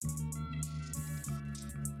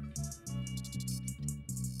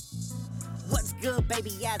What's good,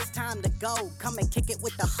 baby? Yeah, it's time to go. Come and kick it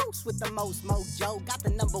with the host with the most mojo. Got the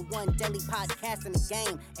 #1 daily podcast in the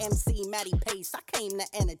game. MC Matty Pace, I came to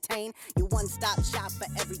entertain. Your one-stop shop for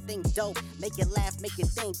everything dope. Make you laugh, make you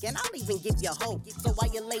think, and I'll even give you hope. So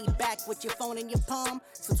while you're laid back with your phone in your palm,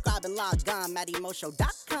 subscribe and log on,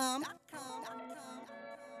 MattyMoShow.com.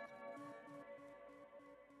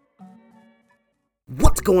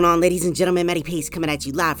 What's going on, ladies and gentlemen? Matty Pace coming at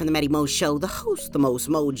you live from the Matty Mo Show, the host, the most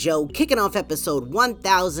mojo, kicking off episode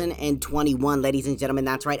 1021, ladies and gentlemen.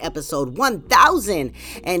 That's right, episode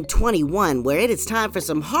 1021, where it is time for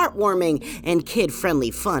some heartwarming and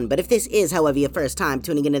kid-friendly fun. But if this is, however, your first time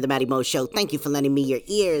tuning into the Matty Mo Show, thank you for lending me your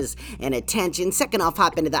ears and attention. Second off,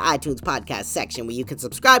 hop into the iTunes podcast section where you can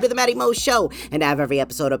subscribe to the Matty Mo Show and have every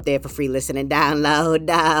episode up there for free listen and download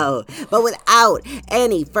now. But without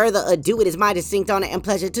any further ado, it is my distinct honor and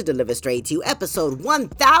pleasure to deliver straight to you episode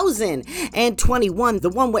 1021, the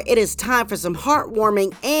one where it is time for some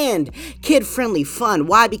heartwarming and kid-friendly fun.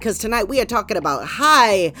 Why? Because tonight we are talking about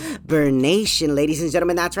Hi-Burr-Nation, ladies and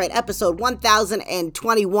gentlemen. That's right, episode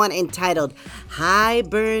 1021, entitled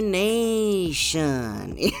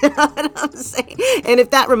Hi-Burr-Nation. You know what I'm saying? And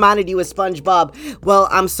if that reminded you of SpongeBob, well,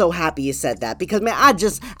 I'm so happy you said that, because man, I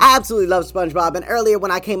absolutely love SpongeBob. And earlier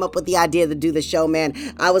when I came up with the idea to do the show, man,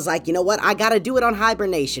 I was like, you know what, I gotta do it on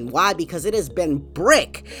Hi-Burr-Nation. Why? Because it has been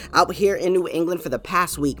brick out here in New England for the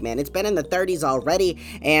past week, man. It's been in the 30s already,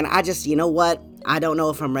 and you know what? I don't know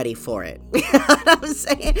if I'm ready for it. You know what I'm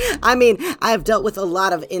saying? I mean, I've dealt with a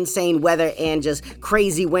lot of insane weather and just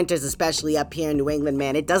crazy winters, especially up here in New England,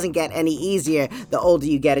 man. It doesn't get any easier the older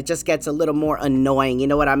you get. It just gets a little more annoying. You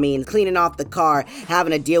know what I mean? Cleaning off the car,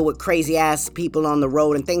 having to deal with crazy ass people on the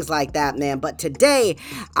road and things like that, man. But today,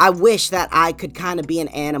 I wish that I could kind of be an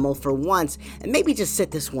animal for once and maybe just sit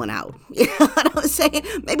this one out. You know what I'm saying?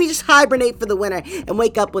 Maybe just hibernate for the winter and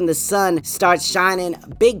wake up when the sun starts shining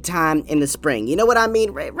big time in the spring. You know what I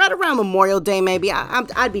mean? Right around Memorial Day, maybe.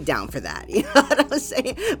 I'd be down for that. You know what I'm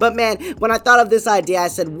saying? But man, when I thought of this idea, I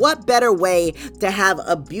said, what better way to have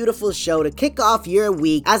a beautiful show to kick off your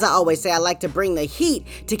week? As I always say, I like to bring the heat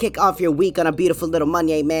to kick off your week on a beautiful little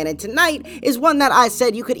Monday, man. And tonight is one that I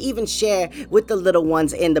said you could even share with the little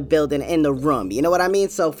ones in the building, in the room. You know what I mean?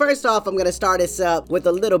 So first off, I'm going to start us up with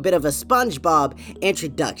a little bit of a SpongeBob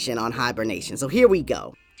introduction on Hi-Burr-Nation. So here we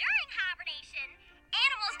go.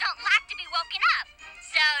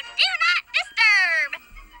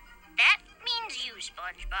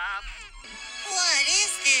 SpongeBob. What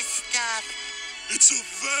is this stuff? It's a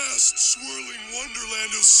vast, swirling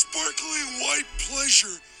wonderland of sparkling white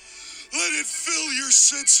pleasure. Let it fill your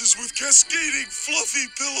senses with cascading, fluffy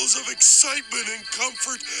pillows of excitement and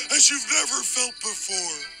comfort as you've never felt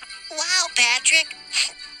before. Wow, Patrick.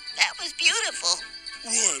 That was beautiful.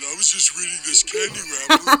 What? I was just reading this candy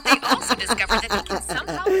wrapper. They also discovered that they can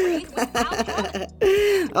somehow breathe without water.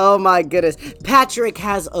 Oh my goodness. Patrick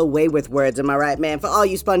has a way with words, am I right, man? For all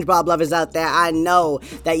you SpongeBob lovers out there, I know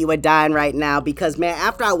that you are dying right now because, man,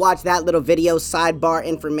 after I watched that little video, sidebar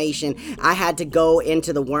information, I had to go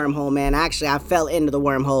into the wormhole, man. Actually, I fell into the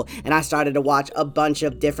wormhole and I started to watch a bunch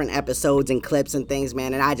of different episodes and clips and things,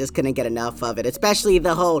 man, and I just couldn't get enough of it. Especially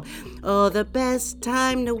the whole, oh, the best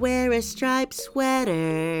time to wear a striped sweater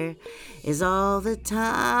is all the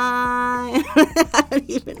time. I don't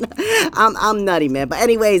even know. I'm nutty, man. But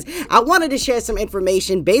anyways, I wanted to share some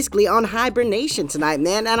information basically on Hi-Burr-Nation tonight,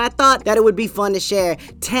 man. And I thought that it would be fun to share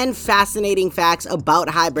 10 fascinating facts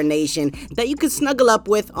about Hi-Burr-Nation that you could snuggle up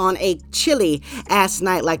with on a chilly ass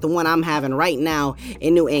night like the one I'm having right now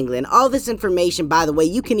in New England. All this information, by the way,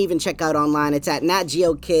 you can even check out online. It's at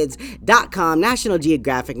natgeokids.com, National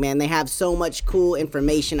Geographic, man. They have so much cool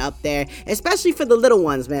information up there, especially for the little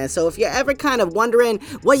ones, man. So if you're ever kind of wondering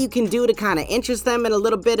what you can do to kind of interest them in a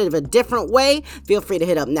little bit of a different way, feel free to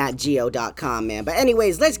hit up natgeo.com, man. But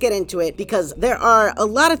anyways, let's get into it because there are a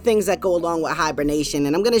lot of things that go along with Hi-Burr-Nation,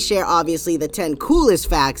 and I'm going to share obviously the 10 coolest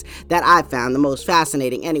facts that I found, the most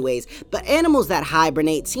fascinating anyways. But animals that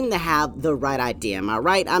hibernate seem to have the right idea, am I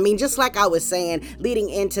right? I mean, just like I was saying leading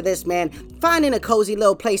into this, man, finding a cozy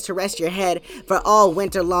little place to rest your head for all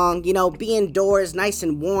winter long, you know, be indoors nice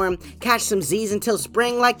and warm, catch some Z's until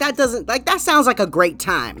spring, that sounds like a great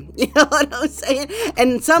time. You know what I'm saying?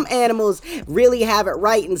 And some animals really have it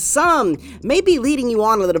right, and some may be leading you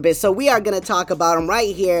on a little bit. So we are going to talk about them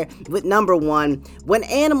right here with number 1. When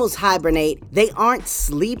animals hibernate, they aren't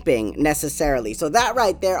sleeping necessarily. So that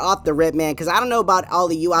right there off the rip, man, because I don't know about all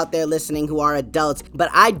of you out there listening who are adults, but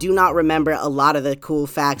I do not remember a lot of the cool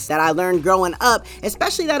facts that I learned growing up,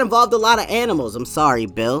 especially that involved a lot of animals. I'm sorry,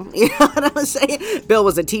 Bill. You know what I'm saying? Bill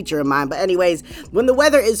was a teacher of mine. But anyways, when the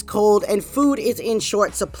weather is cold and food is in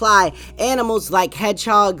short supply, animals like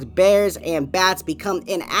hedgehogs, bears, and bats become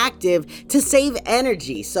inactive to save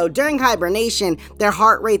energy. So during hibernation, their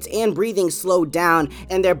heart rates and breathing slow down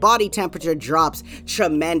and their body temperature drops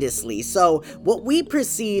tremendously. So what we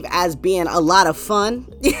perceive as being a lot of fun,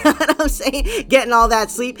 you know what I'm saying? Getting all that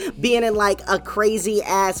sleep, being in like a crazy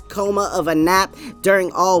ass coma of a nap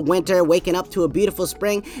during all winter, waking up to a beautiful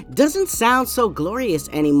spring, doesn't sound so glorious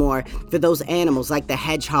anymore for those animals like the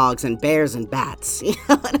hedgehogs and bears and bats. You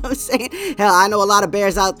know what I'm saying? Hell, I know a lot of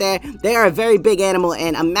bears out there. They are a very big animal,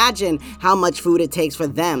 and imagine how much food it takes for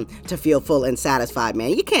them to feel full and satisfied,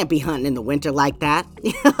 man. You can't be hunting in the winter like that.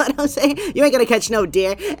 You know what I'm saying? You ain't gonna catch no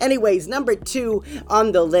deer. Anyways, number 2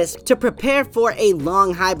 on the list, to prepare for a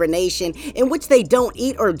long hibernation in which they don't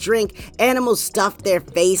eat or drink, animals stuff their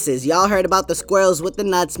faces. Y'all heard about the squirrels with the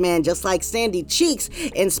nuts, man, just like Sandy Cheeks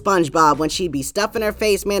in SpongeBob when she be stuffing her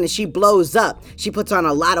face, man, and she blows up. She puts on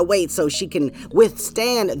a lot of weight so she can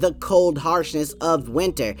withstand the cold harshness of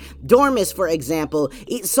winter. Dormice, for example,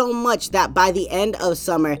 eat so much that by the end of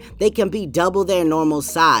summer, they can be double their normal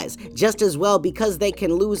size. Just as well because they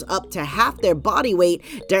can lose up to half their body weight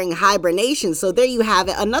during hibernation. So there you have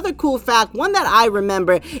it. Another cool fact, one that I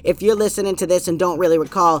remember, if you're listening to this and don't really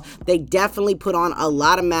recall, they definitely put on a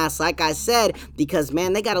lot of mass, like I said, because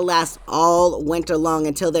man, they gotta last all winter long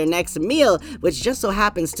until their next meal, which just so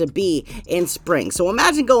happens to be in spring. So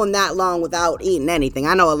imagine going that long without eating anything.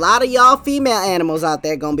 I know a lot of y'all female animals out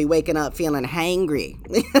there gonna be waking up feeling hangry.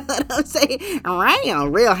 You know what I'm saying? Alright,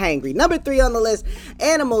 I'm real hangry. Number 3 on the list,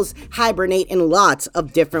 animals hibernate in lots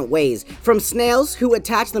of different ways. From snails who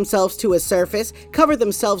attach themselves to a surface, cover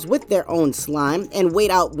themselves with their own slime, and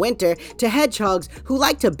wait out winter, to hedgehogs who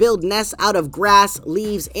like to build nests out of grass,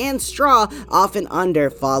 leaves, and straw, often under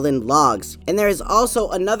fallen logs. And there is also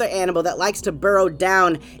another animal that likes to burrow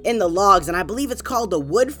down in the logs, and I believe it's called the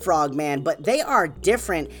wood frog, man, but they are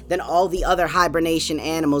different than all the other hibernation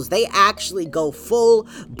animals. They actually go full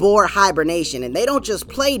bore hibernation, and they don't just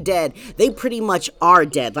play dead, they pretty much are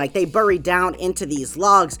dead. Like, they bury down into these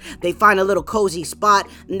logs, they find a little cozy spot,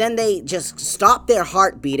 and then they just stop their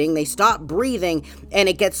heart beating, they stop breathing, and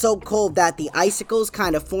it gets so cold that the icicles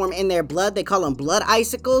kind of form in their blood. They call them blood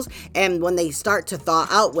icicles, and when they start to thaw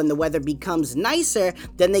out, when the weather becomes nicer,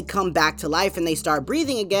 then they come back to life and they start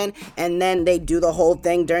breathing again, and then they do the whole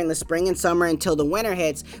thing during the spring and summer until the winter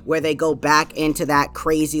hits, where they go back into that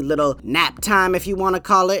crazy little nap time, if you want to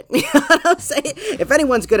call it. You know what I'm saying? If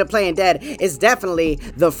anyone's good at playing dead, it's definitely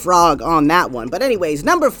the frog on that one. But anyways,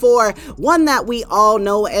 number 4, one that we all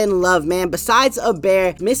know and love, man. Besides a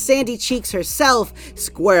bear, Miss Sandy Cheeks herself,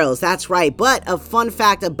 squirrels. That's right. But a fun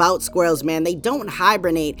fact about squirrels, man, they don't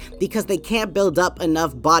hibernate because they can't build up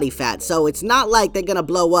enough body fat. So it's not like they're gonna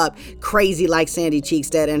blow up crazy like Sandy Cheeks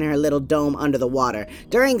did in her little dome under the water.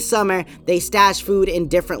 During summer, they stash food in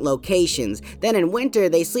different locations. Then in winter,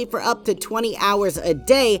 they sleep for up to 20 hours a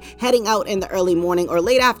day, heading out in the early morning or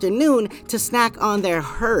late afternoon to snack on their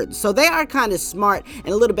herds. So they are kind of smart and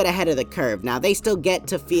a little bit ahead of the curve. Now, they still get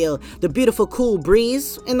to feel the beautiful cool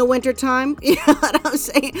breeze in the winter time. You know what I'm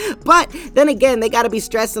saying? But then again, they got to be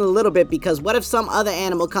stressing a little bit, because what if some other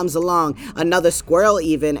animal comes along, another squirrel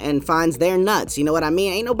even, and finds their nuts? You know what I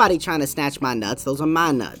mean? Ain't nobody trying to snatch my nuts. Those are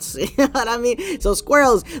my nuts. You know what I mean? So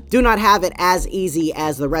squirrels do not have it as easy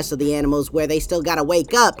as the rest of the animals, where they still got to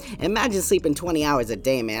wake up. Imagine sleeping 20 hours a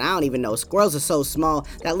day, man. I don't even know. Squirrels are so small.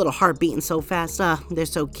 That little heart beating so fast. They're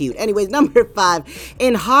so cute. Anyways, number 5.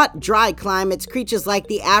 In hot, dry climates, creatures like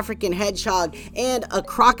the African hedgehog and a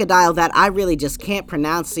crocodile that I really just can't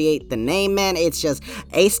pronunciate the name, man. It's just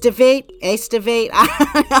Aestivate.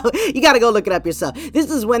 I don't know. You gotta go look it up yourself. This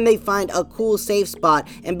is when they find a cool, safe spot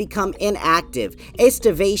and become inactive.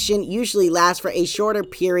 Aestivation usually lasts for a shorter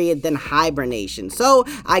period than hibernation. So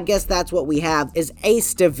I guess that's what we have, is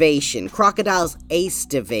aestivation. Crocodiles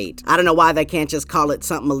aestivate. I don't know why they can't just call it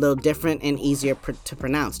something a little different and easier to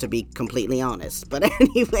pronounce, to be completely honest. But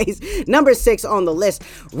anyways, number 6 on the list,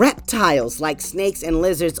 reptiles like snakes and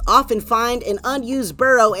lizards often find an unused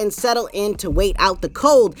burrow and settle in to wait out the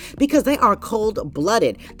cold because they are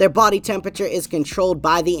cold-blooded. Their body temperature is controlled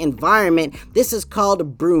by the environment. This is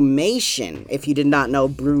called brumation. If you did not know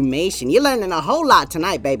brumation, you're learning a whole lot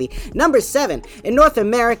tonight, baby. Number 7, in North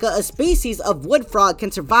America, a species of wood frog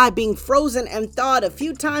can survive being frozen and thawed a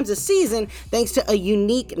few times a season thanks to a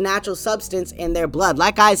unique natural substance in their blood.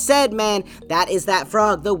 Like I said, man, that is that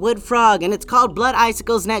frog, the wood frog, and it's called blood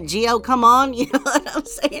icicles, Nat Geo. Come on, you know what I'm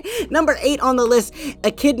saying? Number 8 on the list,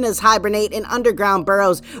 echidnas hibernate in underground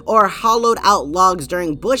burrows or hollowed out logs during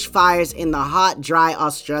during bushfires in the hot, dry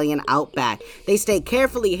Australian outback. They stay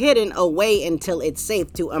carefully hidden away until it's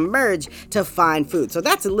safe to emerge to find food. So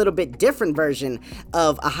that's a little bit different version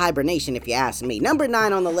of a hibernation, if you ask me. Number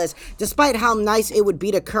 9 on the list, despite how nice it would be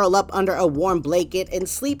to curl up under a warm blanket and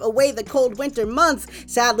sleep away the cold winter months,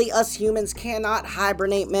 sadly, us humans cannot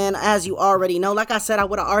hibernate, man. As you already know, like I said, I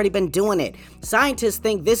would have already been doing it. Scientists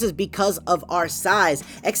think this is because of our size.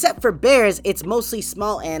 Except for bears, it's mostly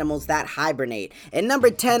small animals that hibernate. And number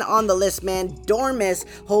 10 on the list, man, dormice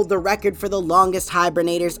hold the record for the longest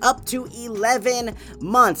hibernators, up to 11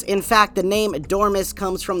 months. In fact, the name dormice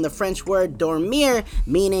comes from the French word dormir,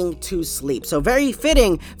 meaning to sleep. So very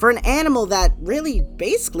fitting for an animal that really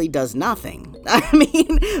basically does nothing. I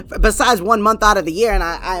mean, besides 1 month out of the year, and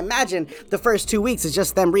I imagine the first 2 weeks is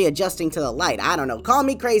just them readjusting to the light. I don't know, call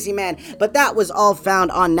me crazy, man, but that was all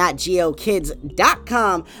found on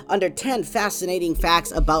natgeokids.com under 10 fascinating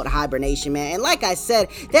facts about hibernation, man. And like I said,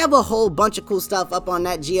 they have a whole bunch of cool stuff up on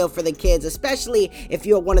Nat Geo for the kids, especially if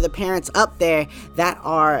you're one of the parents up there that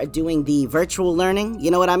are doing the virtual learning.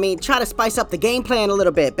 You know what I mean? Try to spice up the game plan a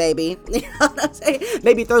little bit, baby. You know what I'm saying?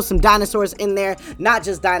 Maybe throw some dinosaurs in there, not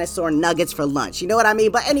just dinosaur nuggets for lunch. You know what I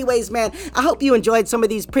mean? But anyways, man, I hope you enjoyed some of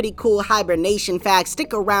these pretty cool hibernation facts.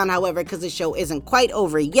 Stick around, however, because the show isn't quite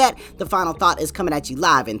over yet. The final thought is coming at you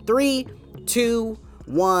live in 3, 2,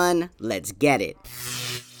 1, let's get it.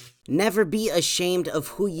 Never be ashamed of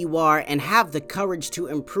who you are and have the courage to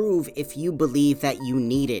improve if you believe that you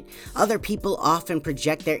need it. Other people often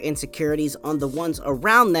project their insecurities on the ones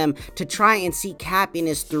around them to try and seek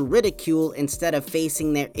happiness through ridicule instead of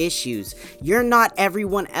facing their issues. You're not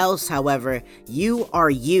everyone else, however. You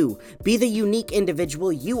are you. Be the unique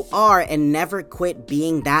individual you are and never quit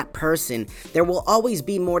being that person. There will always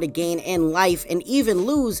be more to gain in life and even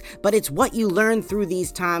lose, but it's what you learn through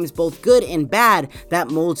these times, both good and bad, that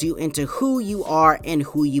molds you into who you are and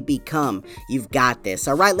who you become. You've got this.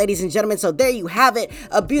 All right, ladies and gentlemen, so there you have it.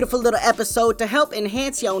 A beautiful little episode to help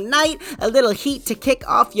enhance your night, a little heat to kick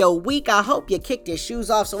off your week. I hope you kicked your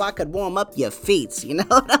shoes off so I could warm up your feet. You know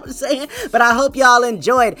what I'm saying? But I hope y'all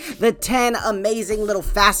enjoyed the 10 amazing little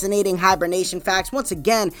fascinating hibernation facts. Once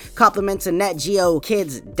again, compliments to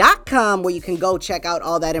netgeokids.com where you can go check out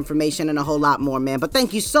all that information and a whole lot more, man. But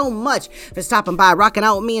thank you so much for stopping by, rocking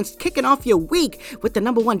out with me, and kicking off your week with the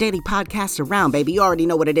 #1 daily podcast around, baby. You already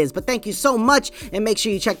know what it is, but thank you so much, and make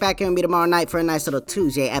sure you check back in with me tomorrow night for a nice little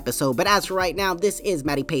Tuesday episode. But as for right now, this is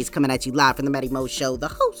Matty Pace coming at you live from the Matty Mo Show, the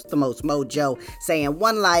host, the most mojo, saying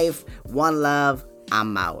one life, one love,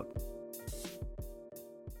 I'm out.